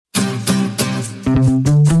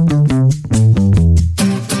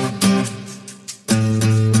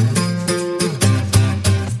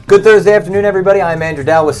Good Thursday afternoon, everybody. I'm Andrew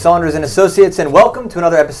Dow with Saunders & Associates, and welcome to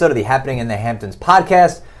another episode of the Happening in the Hamptons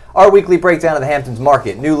podcast, our weekly breakdown of the Hamptons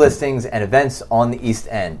market, new listings, and events on the East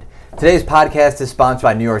End. Today's podcast is sponsored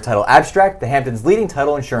by New York Title Abstract, the Hamptons' leading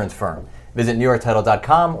title insurance firm. Visit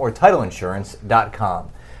NewYorkTitle.com or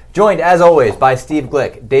TitleInsurance.com. Joined, as always, by Steve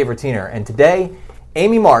Glick, Dave Rotiner, and today,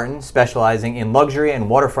 Amy Martin, specializing in luxury and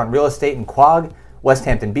waterfront real estate in Quogue, West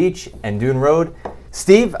Hampton Beach, and Dune Road.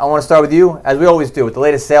 Steve, I want to start with you, as we always do, with the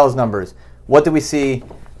latest sales numbers. What did we see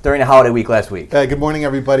during the holiday week last week? Good morning,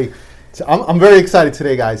 everybody. So I'm very excited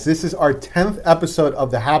today, guys. This is our 10th episode of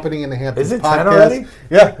the Happening in the Hamptons podcast. Is it 10 already?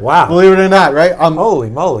 Yeah. Wow. Believe it or not, right? Holy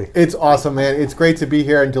moly. It's awesome, man. It's great to be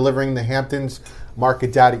here and delivering the Hamptons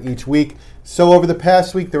market data each week. So over the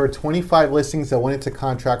past week, there were 25 listings that went into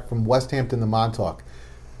contract from West Hampton to Montauk.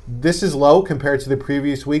 This is low compared to the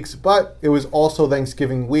previous weeks, but it was also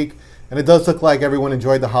Thanksgiving week. And it does look like everyone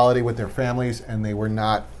enjoyed the holiday with their families and they were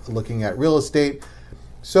not looking at real estate.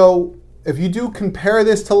 So if you do compare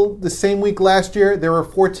this to the same week last year, there were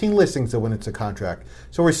 14 listings that went into contract.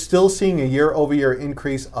 So we're still seeing a year-over-year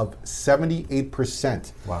increase of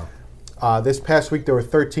 78%. Wow. This past week, there were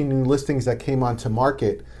 13 new listings that came onto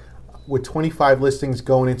market. With 25 listings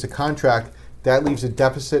going into contract, that leaves a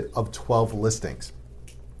deficit of 12 listings.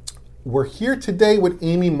 We're here today with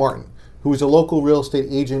Amy Martin, who is a local real estate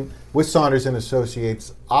agent with Saunders &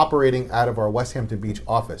 Associates operating out of our West Hampton Beach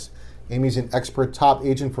office. Amy's an expert top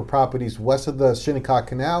agent for properties west of the Shinnecock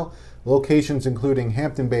Canal, locations including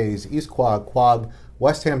Hampton Bays, East Quogue,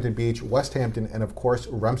 West Hampton Beach, West Hampton, and of course,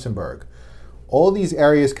 Remsenburg. All these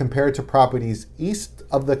areas compared to properties east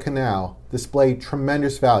of the canal display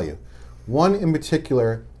tremendous value. One in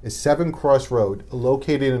particular is 7 Cross Road,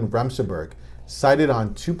 located in Remsenburg, sited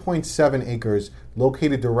on 2.7 acres,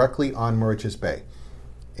 located directly on Moriches Bay.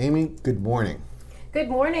 Amy, good morning. Good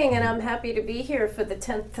morning, and I'm happy to be here for the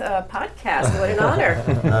 10th podcast. What an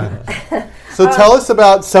honor. So tell us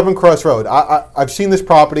about 7 Cross Road. I've seen this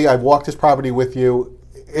property. I've walked this property with you.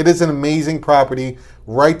 It is an amazing property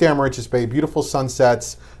right there in Moriches Bay, beautiful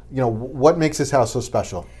sunsets. You know, what makes this house so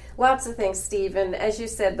special? Lots of things, Steve, and as you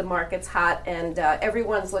said, the market's hot and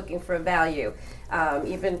everyone's looking for a value.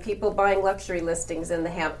 Even people buying luxury listings in the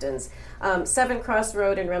Hamptons. 7 Cross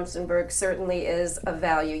Road in Remsenburg certainly is a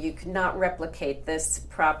value. You cannot replicate this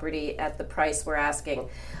property at the price we're asking.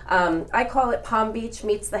 I call it Palm Beach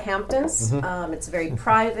meets the Hamptons. Mm-hmm. It's very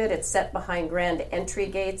private. It's set behind grand entry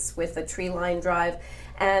gates with a tree-lined drive.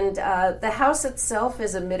 And the house itself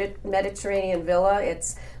is a Mediterranean villa.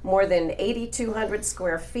 It's more than 8,200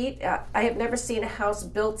 square feet. I have never seen a house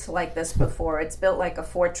built like this before. It's built like a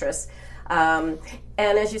fortress. And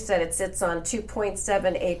as you said, it sits on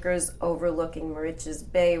 2.7 acres overlooking Moriches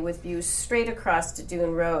Bay with views straight across to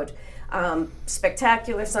Dune Road.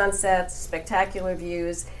 Spectacular sunsets, spectacular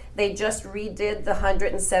views. They just redid the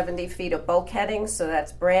 170 feet of bulkheading, so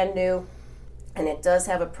that's brand new. And it does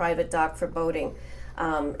have a private dock for boating.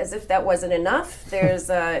 As if that wasn't enough, there's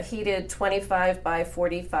a heated 25 by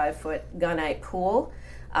 45 foot gunite pool.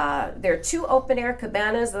 There are 2 open-air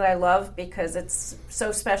cabanas that I love because it's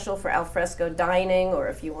so special for alfresco dining or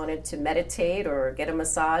if you wanted to meditate or get a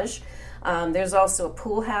massage. There's also a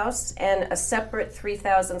pool house and a separate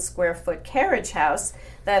 3,000 square foot carriage house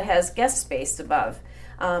that has guest space above.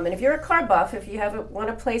 And if you're a car buff, if you want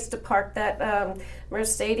a place to park that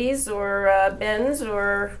Mercedes or Benz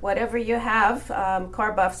or whatever you have,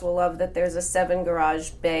 car buffs will love that there's a 7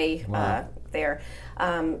 garage bay there.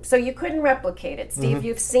 So you couldn't replicate it. Steve, mm-hmm.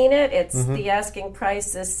 You've seen it. It's mm-hmm. The asking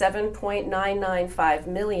price is $7.995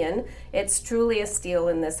 million. It's truly a steal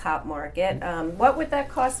in this hot market. What would that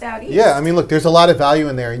cost out east? Yeah, I mean, look, there's a lot of value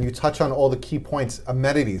in there, and you touch on all the key points.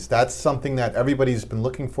 Amenities, that's something that everybody's been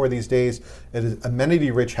looking for these days. It is an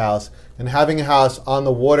amenity-rich house, and having a house on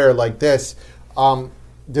the water like this,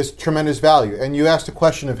 there's tremendous value. And you asked a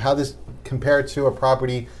question of how this compared to a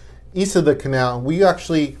property east of the canal. We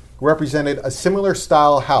actually represented a similar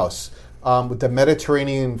style house with the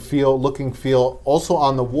Mediterranean looking feel, also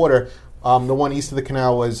on the water. The one east of the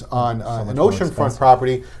canal was on an oceanfront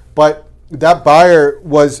property, but that buyer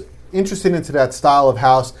was interested into that style of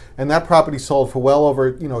house, and that property sold for well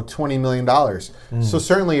over $20 million. So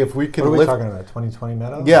certainly, if we could what are we talking about? 2020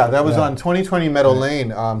 Meadow? Yeah, that was on 2020 Meadow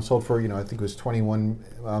Lane. Sold for I think it was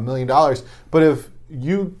 $21 million. But if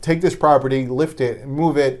you take this property, lift it, and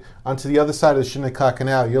move it onto the other side of the Shinnecock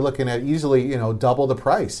Canal, you're looking at easily, double the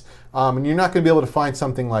price. And you're not going to be able to find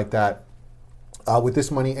something like that with this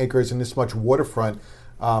many acres and this much waterfront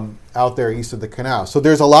out there east of the canal. So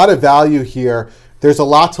there's a lot of value here. There's a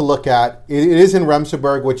lot to look at. It is in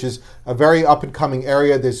Remsenburg, which is a very up-and-coming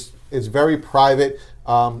area. It's very private.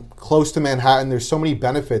 close to Manhattan. There's so many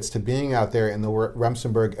benefits to being out there in the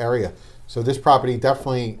Remsenburg area. So this property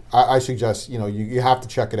definitely, I suggest, you have to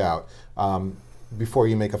check it out before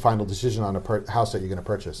you make a final decision on a house that you're going to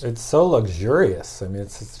purchase. It's so luxurious. I mean,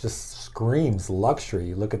 it's just screams luxury.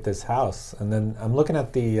 You look at this house, and then I'm looking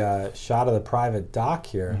at the shot of the private dock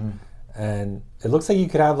here, and it looks like you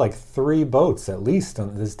could have like 3 boats at least.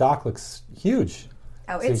 This dock looks huge.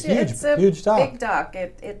 Oh, it's a huge dock. big dock.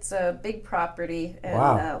 It's a big property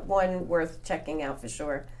and one worth checking out for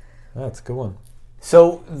sure. That's a good one.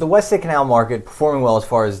 So the West End Canal market performing well as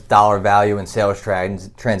far as dollar value and sales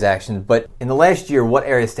transactions, but in the last year, what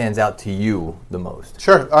area stands out to you the most?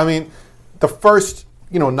 Sure. I mean, the first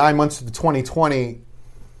 9 months of the 2020,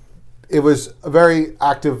 it was a very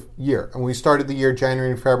active year. And we started the year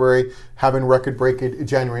January and February, having record-breaking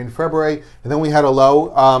January and February, and then we had a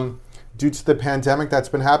low due to the pandemic that's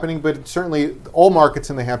been happening, but certainly all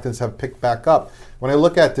markets in the Hamptons have picked back up. When I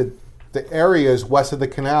look at the areas west of the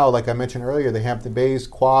canal, like I mentioned earlier, the Hampton Bays,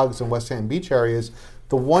 Quags, and West Hampton Beach areas,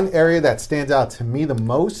 the one area that stands out to me the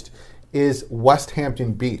most is West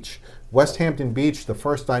Hampton Beach. West Hampton Beach, the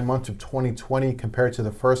first 9 months of 2020 compared to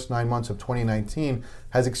the first 9 months of 2019,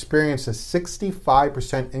 has experienced a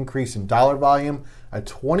 65% increase in dollar volume, a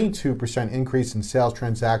 22% increase in sales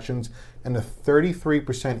transactions, and a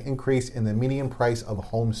 33% increase in the median price of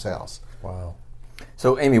home sales. Wow.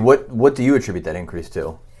 So, Amy, what do you attribute that increase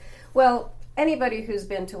to? Well, anybody who's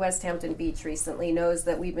been to West Hampton Beach recently knows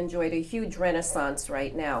that we've enjoyed a huge renaissance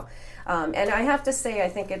right now. And I have to say, I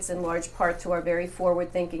think it's in large part to our very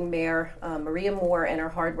forward-thinking mayor, Maria Moore, and her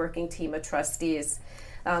hardworking team of trustees.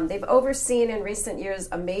 They've overseen in recent years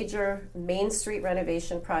a major Main Street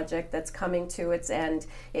renovation project that's coming to its end.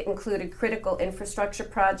 It included critical infrastructure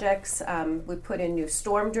projects. We put in new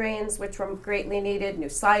storm drains, which were greatly needed, new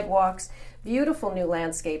sidewalks, beautiful new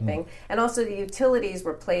landscaping, and also the utilities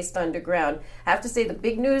were placed underground. I have to say the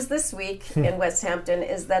big news this week in West Hampton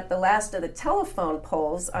is that the last of the telephone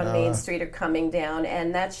poles on Main Street are coming down,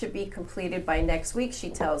 and that should be completed by next week, she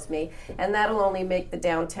tells me, and that'll only make the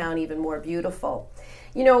downtown even more beautiful.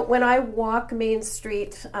 When I walk Main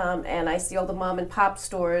Street and I see all the mom and pop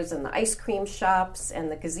stores and the ice cream shops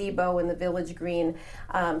and the gazebo and the Village Green,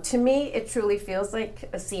 to me it truly feels like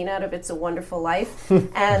a scene out of It's a Wonderful Life.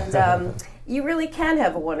 And you really can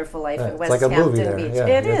have a wonderful life in West Hampton Beach. Yeah.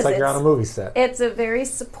 It's like you're on a movie set. It's a very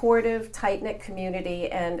supportive, tight-knit community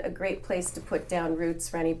and a great place to put down roots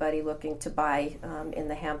for anybody looking to buy in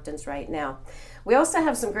the Hamptons right now. We also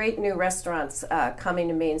have some great new restaurants coming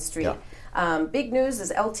to Main Street. Yeah. Big news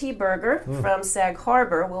is LT Burger from Sag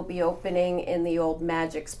Harbor will be opening in the old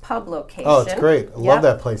Magic's Pub location. Oh, it's great. I love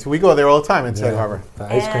that place. We go there all the time in Sag Harbor.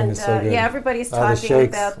 The ice cream is so good. Yeah, everybody's talking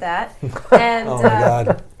about that. And, oh, my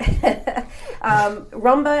God.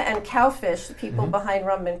 Rumba and Cowfish, the people behind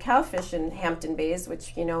Rumba and Cowfish in Hampton Bays,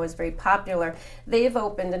 which is very popular, they've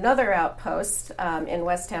opened another outpost in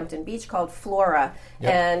West Hampton Beach called Flora,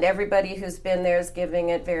 and everybody who's been there is giving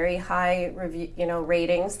it very high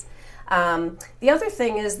ratings. The other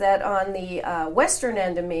thing is that on the western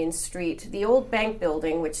end of Main Street, the old bank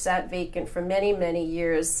building, which sat vacant for many, many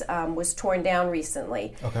years, was torn down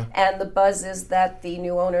recently. Okay. And the buzz is that the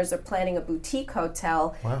new owners are planning a boutique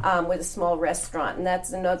hotel with a small restaurant, and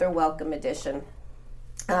that's another welcome addition.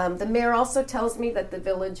 The mayor also tells me that the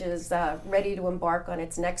village is ready to embark on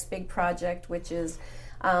its next big project, which is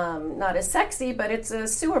not as sexy, but it's a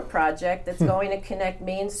sewer project that's going to connect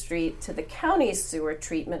Main Street to the county's sewer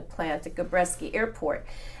treatment plant at Gabreski Airport.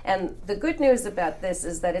 And the good news about this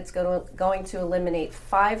is that it's going to eliminate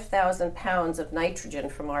 5,000 pounds of nitrogen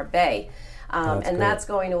from our bay. That's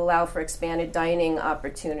going to allow for expanded dining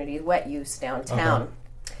opportunities, wet use downtown. Okay.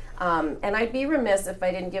 And I'd be remiss if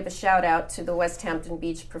I didn't give a shout out to the West Hampton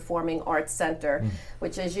Beach Performing Arts Center,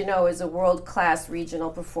 which, as you know, is a world-class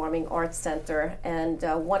regional performing arts center and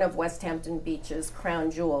one of West Hampton Beach's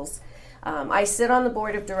crown jewels. I sit on the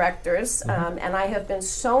board of directors, and I have been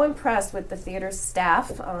so impressed with the theater's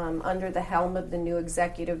staff under the helm of the new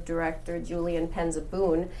executive director, Julian Penza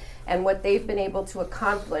Boone, and what they've been able to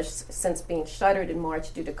accomplish since being shuttered in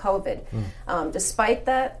March due to COVID. Despite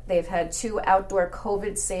that, they've had 2 outdoor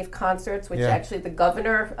COVID-safe concerts, which actually the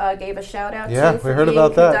governor gave a shout-out to for being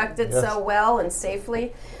conducted so well and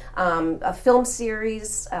safely. A film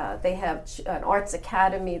series, they have an arts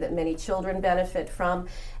academy that many children benefit from,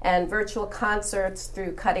 and virtual concerts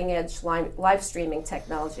through cutting-edge live streaming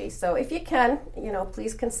technology. So if you can,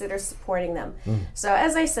 please consider supporting them. So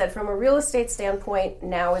as I said, from a real estate standpoint,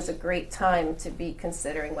 now is a great time to be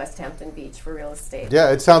considering West Hampton Beach for real estate.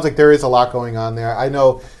 Yeah, it sounds like there is a lot going on there. I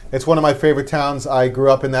know it's one of my favorite towns. I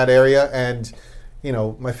grew up in that area, and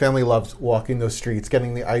my family loves walking those streets,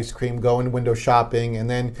 getting the ice cream, going window shopping, and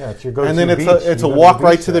then it's your go-to and then beach. it's a You go to walk the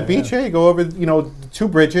right beach to the there, beach. yeah. Yeah, you go over, two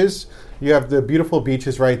bridges. You have the beautiful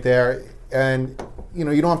beaches right there, and you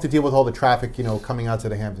don't have to deal with all the traffic, coming out to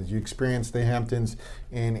the Hamptons. You experience the Hamptons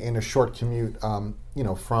in a short commute,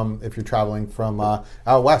 from if you're traveling from out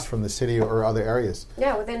west from the city or other areas.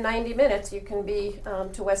 Yeah, within 90 minutes you can be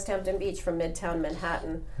to West Hampton Beach from Midtown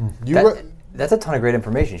Manhattan. That's a ton of great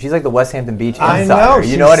information. She's like the West Hampton Beach I insider. know. You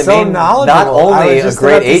She's know what I so mean? knowledgeable. Not only I was a just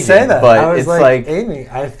great about to say agent, that. but I was it's like, Amy,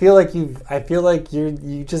 I feel like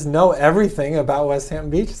you just know everything about West Hampton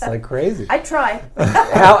Beach. It's like crazy. I try.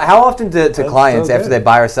 How often do clients, so after good. they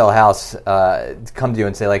buy or sell a house, come to you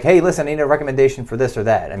and say like, hey, listen, I need a recommendation for this or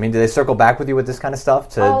that? I mean, do they circle back with you with this kind of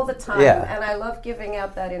stuff? All the time. Yeah. And I love giving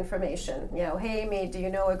out that information. Hey, Amy, do you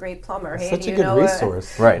know a great plumber? Hey, Such do a you good know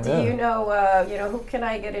resource. Right. Do you know, who can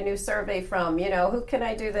I get a new survey from? Who can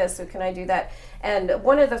I do this? Who can I do that? And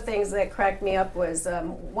one of the things that cracked me up was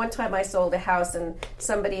one time I sold a house and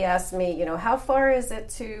somebody asked me, how far is it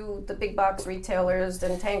to the big box retailers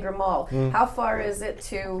and Tanger Mall? How far is it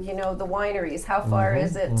to, the wineries? How far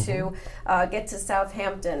is it to get to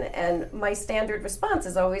Southampton? And my standard response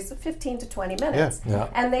is always 15 to 20 minutes. Yeah.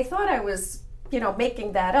 And they thought I was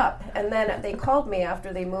making that up. And then they called me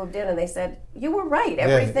after they moved in and they said, you were right.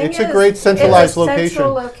 Everything it's a great centralized location.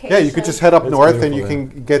 Central location. Yeah, you could just head up It's north and you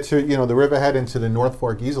beautiful, can get to, the Riverhead into the North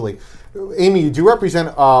Fork easily. Amy, you do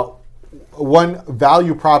represent one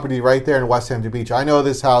value property right there in West Hampton Beach. I know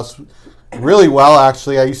this house really well,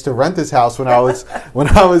 actually. I used to rent this house when I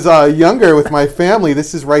was younger with my family.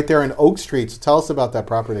 This is right there in Oak Street. So tell us about that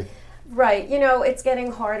property. Right. It's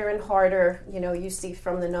getting harder and harder, you see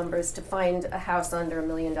from the numbers, to find a house under $1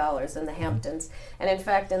 million in the Hamptons. And in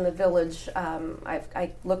fact, in the Village,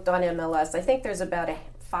 I looked on MLS. I think there's about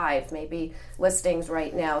 5 maybe listings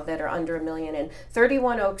right now that are under $1 million. And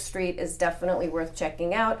 31 Oak Street is definitely worth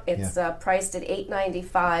checking out. It's priced at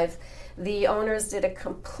 $895. The owners did a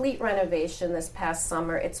complete renovation this past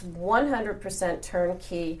summer. It's 100%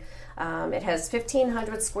 turnkey. It has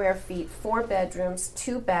 1,500 square feet, 4 bedrooms,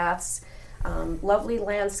 2 baths, lovely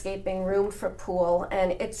landscaping, room for pool,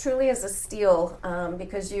 and it truly is a steal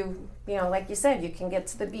because like you said, you can get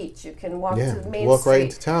to the beach, you can walk to the main walk street. right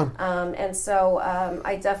into town. And so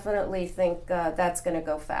I definitely think that's going to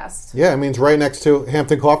go fast. Yeah, I mean, it's right next to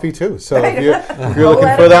Hampton Coffee, too. So if you're Oh,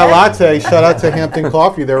 looking for that latte, shout out to Hampton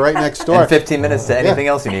Coffee. They're right next door. And 15 minutes to anything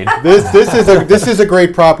else you need. This is a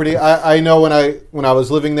great property. I know when I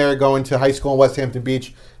was living there, going to high school in West Hampton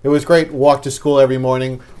Beach, it was great. Walk to school every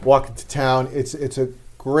morning, walk into town. It's a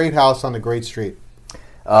great house on a great street.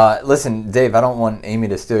 Listen, Dave, I don't want Amy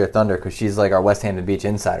to steal your thunder because she's like our West Hampton Beach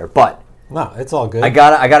insider, but No, it's all good. I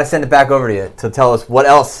gotta send it back over to you to tell us what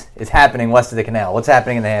else is happening west of the canal. What's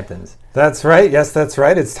happening in the Hamptons? That's right. Yes, that's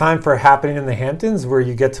right. It's time for Happening in the Hamptons, where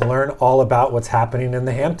you get to learn all about what's happening in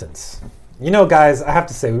the Hamptons. Guys, I have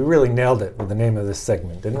to say we really nailed it with the name of this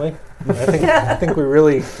segment, didn't we? I think we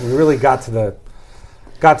really got to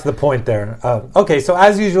the point there. Okay, so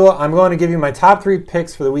as usual, I'm going to give you my top 3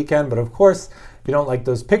 picks for the weekend. But of course, if you don't like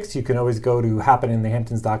those picks, you can always go to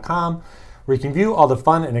happeninginthehamptons.com, where you can view all the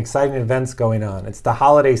fun and exciting events going on. It's the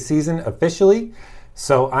holiday season officially,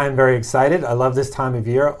 so I'm very excited. I love this time of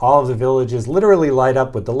year. All of the villages literally light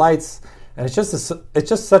up with the lights, and it's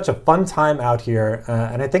just such a fun time out here.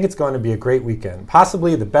 And I think it's going to be a great weekend,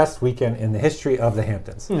 possibly the best weekend in the history of the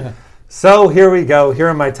Hamptons. Yeah. So here we go. Here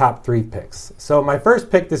are my top 3 picks. So my first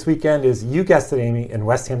pick this weekend is, you guessed it, Amy, in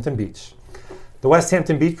West Hampton Beach. The West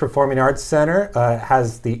Hampton Beach Performing Arts Center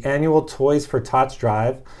has the annual Toys for Tots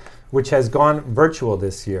Drive, which has gone virtual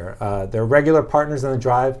this year. They're regular partners on the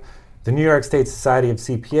drive, the New York State Society of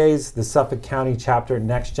CPAs, the Suffolk County Chapter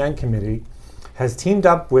Next Gen Committee, has teamed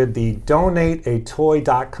up with the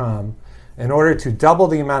DonateAToy.com in order to double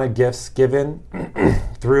the amount of gifts given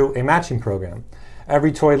through a matching program.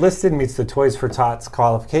 Every toy listed meets the Toys for Tots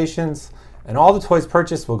qualifications, and all the toys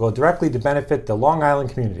purchased will go directly to benefit the Long Island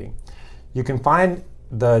community. You can find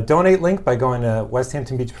the donate link by going to West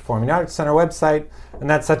Hampton Beach Performing Arts Center website, and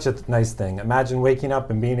that's such a nice thing. Imagine waking up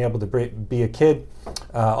and being able to be a kid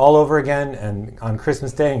all over again, and on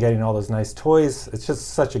Christmas Day, and getting all those nice toys. It's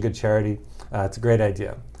just such a good charity. It's a great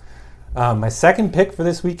idea. My second pick for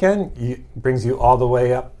this weekend brings you all the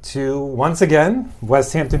way up to, once again,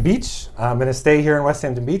 West Hampton Beach. I'm going to stay here in West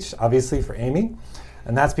Hampton Beach, obviously, for Amy,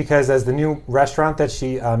 and that's because as the new restaurant that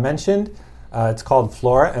she mentioned, it's called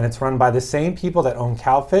Flora, and it's run by the same people that own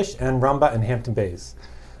Cowfish and Rumba in Hampton Bays.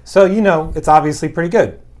 So, it's obviously pretty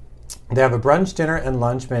good. They have a brunch, dinner, and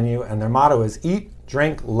lunch menu, and their motto is eat,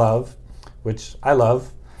 drink, love, which I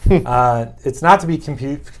love, It's not to be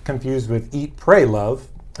confused with Eat, Pray, Love.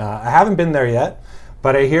 I haven't been there yet,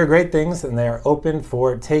 but I hear great things, and they are open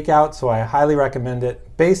for takeout, so I highly recommend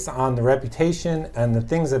it based on the reputation and the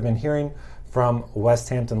things I've been hearing from West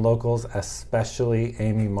Hampton locals, especially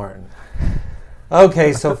Amy Martin.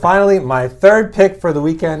 Okay, so finally, my third pick for the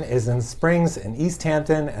weekend is in Springs in East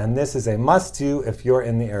Hampton, and this is a must-do if you're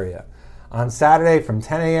in the area. On Saturday from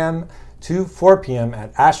 10 a.m. to 4 p.m.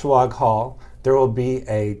 at Ashwag Hall, there will be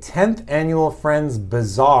a 10th Annual Friends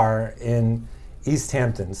Bazaar in East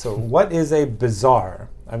Hampton. So what is a bazaar?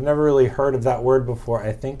 I've never really heard of that word before.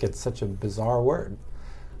 I think it's such a bizarre word.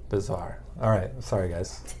 Bizarre. All right. Sorry,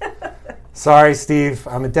 guys. Sorry, Steve.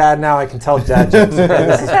 I'm a dad now. I can tell dad jokes.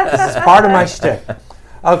 This is part of my shtick.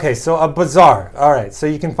 Okay, so a bazaar. All right. So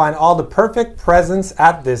you can find all the perfect presents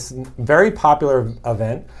at this very popular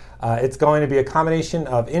event. It's going to be a combination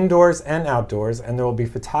of indoors and outdoors, and there will be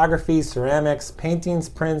photography, ceramics, paintings,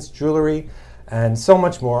 prints, jewelry, and so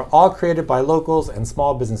much more, all created by locals and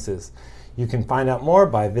small businesses. You can find out more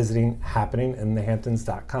by visiting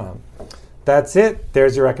happeninginthehamptons.com. That's it.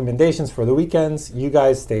 There's your recommendations for the weekends. You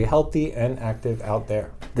guys stay healthy and active out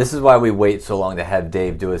there. This is why we wait so long to have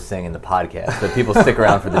Dave do his thing in the podcast, so people stick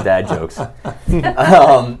around for the dad jokes.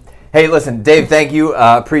 Hey, listen, Dave, thank you.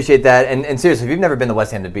 Appreciate that. And seriously, if you've never been to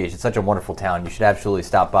West Hampton Beach, it's such a wonderful town. You should absolutely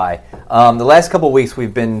stop by. The last couple of weeks,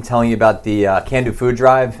 we've been telling you about the Can Do Food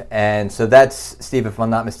Drive. And so that's, Steve, if I'm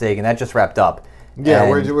not mistaken, that just wrapped up. Yeah,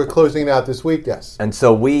 we're closing it out this week, yes. And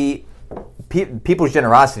so people's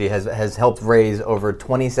generosity has helped raise over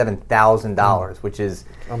 $27,000, which is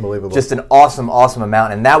unbelievable. Just an awesome, awesome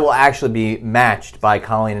amount. And that will actually be matched by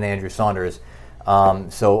Colleen and Andrew Saunders.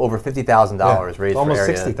 So over $50,000 raised almost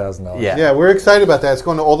for area. $60,000. Yeah, we're excited about that. It's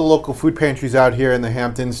going to all the local food pantries out here in the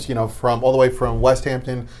Hamptons, from all the way from West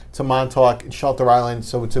Hampton to Montauk and Shelter Island.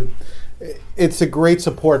 So it's a great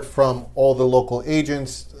support from all the local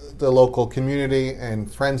agents, the local community,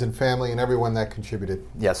 and friends and family, and everyone that contributed.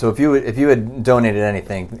 Yeah, so if you had donated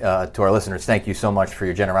anything to our listeners, thank you so much for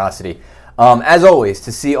your generosity. As always,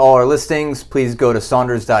 to see all our listings, please go to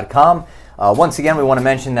Saunders.com. Once again, we want to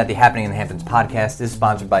mention that the Happening in the Hamptons podcast is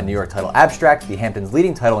sponsored by New York Title Abstract, the Hamptons'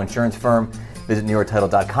 leading title insurance firm. Visit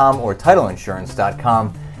NewYorkTitle.com or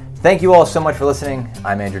TitleInsurance.com. Thank you all so much for listening.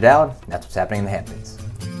 I'm Andrew Dowd. That's what's happening in the Hamptons.